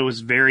draft. I thought it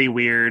was very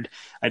weird.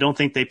 I don't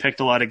think they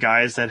picked a lot of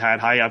guys that had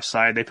high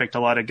upside. They picked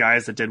a lot of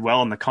guys that did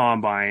well in the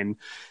combine.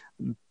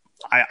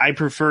 I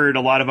preferred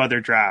a lot of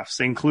other drafts,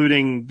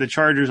 including the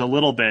Chargers a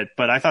little bit,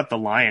 but I thought the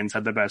Lions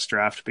had the best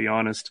draft, to be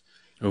honest.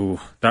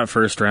 Oh, that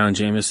first round,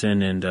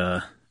 Jameson and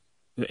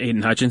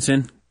Aiden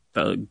Hutchinson,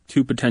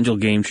 two potential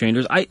game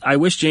changers. I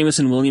wish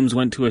Jameson Williams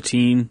went to a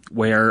team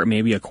where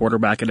maybe a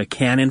quarterback had a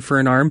cannon for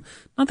an arm.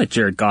 Not that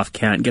Jared Goff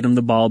can't get him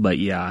the ball, but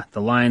yeah,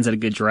 the Lions had a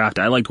good draft.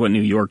 I liked what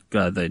New York,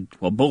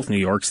 both New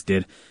Yorks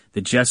did.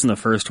 The Jets in the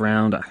first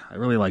round, I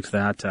really liked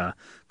that.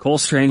 Cole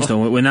Strange,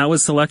 though, when that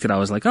was selected, I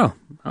was like, oh,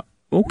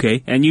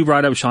 okay. And you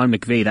brought up Sean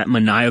McVay, that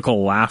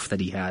maniacal laugh that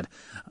he had.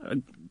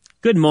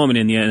 Good moment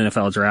in the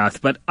NFL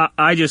draft, but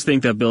I just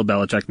think that Bill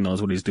Belichick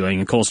knows what he's doing.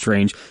 And Cole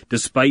Strange,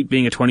 despite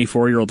being a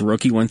 24-year-old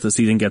rookie once the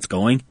season gets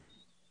going,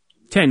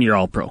 10-year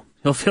All-Pro.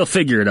 He'll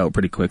figure it out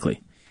pretty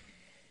quickly.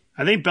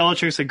 I think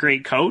Belichick's a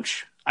great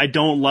coach. I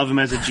don't love him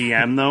as a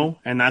GM, though,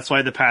 and that's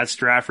why the Pats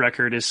draft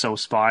record is so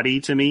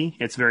spotty to me.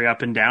 It's very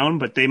up and down,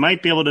 but they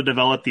might be able to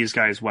develop these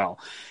guys well.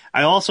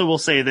 I also will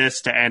say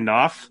this to end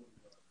off.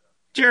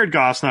 Jared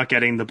Goff's not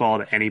getting the ball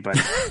to anybody.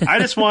 I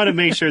just want to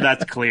make sure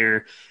that's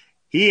clear.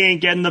 He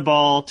ain't getting the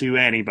ball to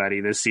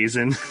anybody this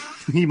season.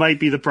 He might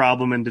be the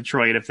problem in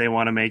Detroit if they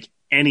want to make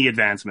any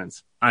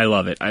advancements. I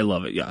love it.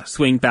 Yeah.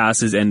 Swing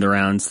passes, end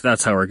arounds.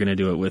 That's how we're going to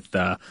do it with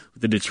the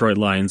Detroit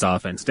Lions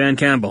offense. Dan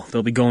Campbell,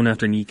 they'll be going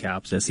after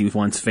kneecaps, as he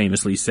once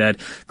famously said.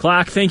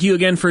 Klak, thank you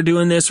again for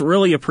doing this.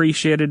 Really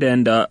appreciate it.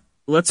 And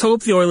let's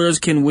hope the Oilers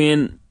can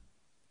win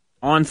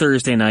on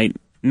Thursday night.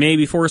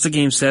 Maybe force a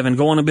Game 7,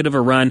 go on a bit of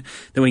a run,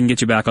 then we can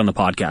get you back on the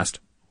podcast.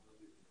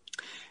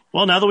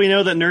 Well, now that we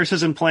know that Nurse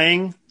isn't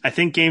playing, I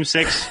think Game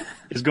 6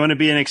 is going to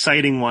be an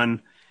exciting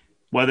one,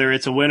 whether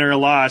it's a win or a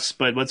loss,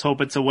 but let's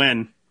hope it's a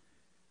win.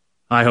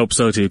 I hope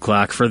so too,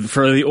 Klak. For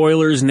the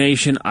Oilers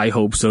Nation, I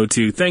hope so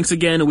too. Thanks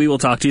again, and we will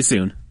talk to you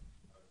soon.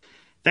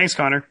 Thanks,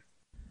 Connor.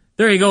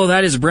 There you go.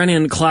 That is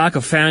Brennan Klak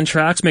of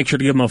FanTrax. Make sure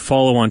to give him a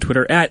follow on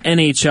Twitter at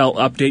NHL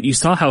Update. You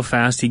saw how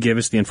fast he gave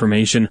us the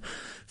information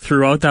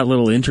throughout that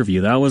little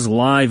interview. That was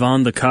live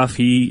on the cuff.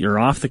 Or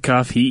off the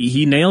cuff.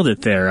 He nailed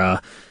it there.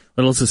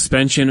 Little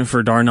suspension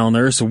for Darnell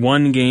Nurse.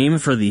 1 game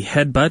for the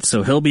headbutt,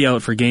 so he'll be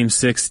out for Game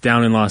 6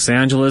 down in Los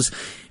Angeles.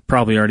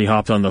 Probably already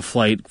hopped on the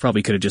flight.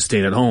 Probably could have just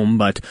stayed at home,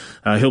 but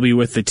he'll be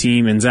with the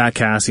team. And Zach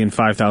Kassian,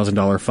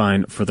 $5,000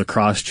 fine for the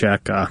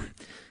cross-check.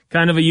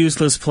 Kind of a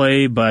useless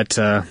play, but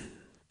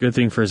good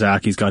thing for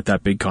Zach, he's got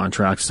that big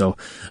contract, so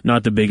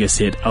not the biggest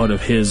hit out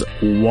of his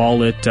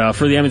wallet.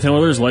 For the Edmonton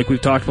Oilers, like we've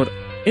talked about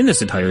in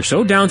this entire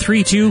show, down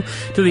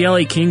 3-2 to the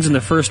LA Kings in the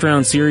first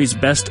round series,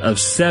 best of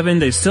 7.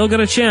 They've still got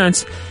a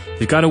chance.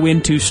 They've got to win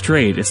 2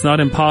 straight. It's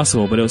not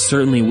impossible, but it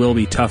certainly will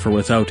be tougher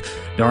without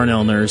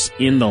Darnell Nurse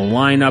in the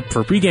lineup.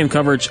 For pregame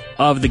coverage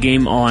of the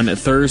game on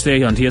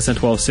Thursday on TSN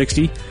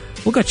 1260,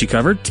 we'll got you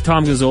covered.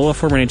 Tom Gazzola,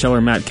 former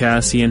NHLer Matt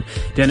Kassian,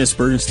 Dennis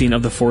Bergenstein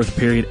of the fourth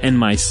period, and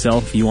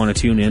myself. If you want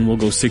to tune in, we'll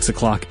go 6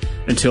 o'clock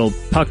until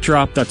puck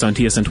drop. That's on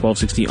TSN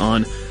 1260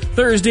 on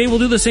Thursday. We'll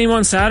do the same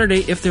on Saturday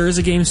if there is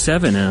a Game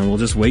 7, and we'll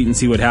just wait and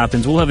see what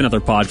happens. We'll have another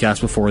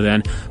podcast before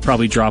then.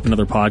 Probably drop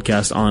another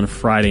podcast on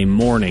Friday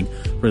morning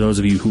for those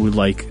of you who would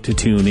like to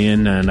tune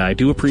in, and I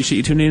do appreciate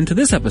you tuning in to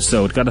this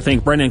episode. Got to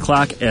thank Brennan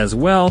Klak as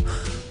well.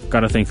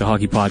 Got to thank the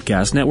Hockey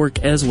Podcast Network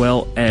as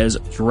well as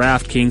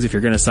DraftKings. If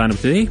you're going to sign up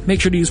today,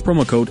 make sure to use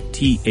promo code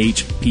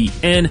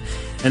THPN.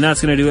 And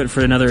that's going to do it for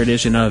another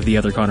edition of the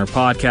Other Connor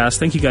Podcast.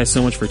 Thank you guys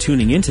so much for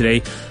tuning in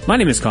today. My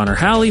name is Connor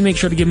Halley. Make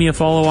sure to give me a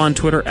follow on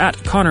Twitter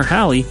at Connor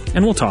Halley,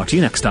 and we'll talk to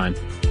you next time.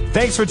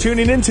 Thanks for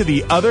tuning in to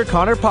the Other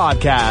Connor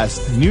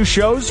Podcast. New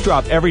shows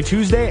drop every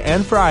Tuesday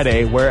and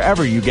Friday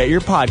wherever you get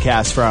your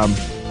podcasts from.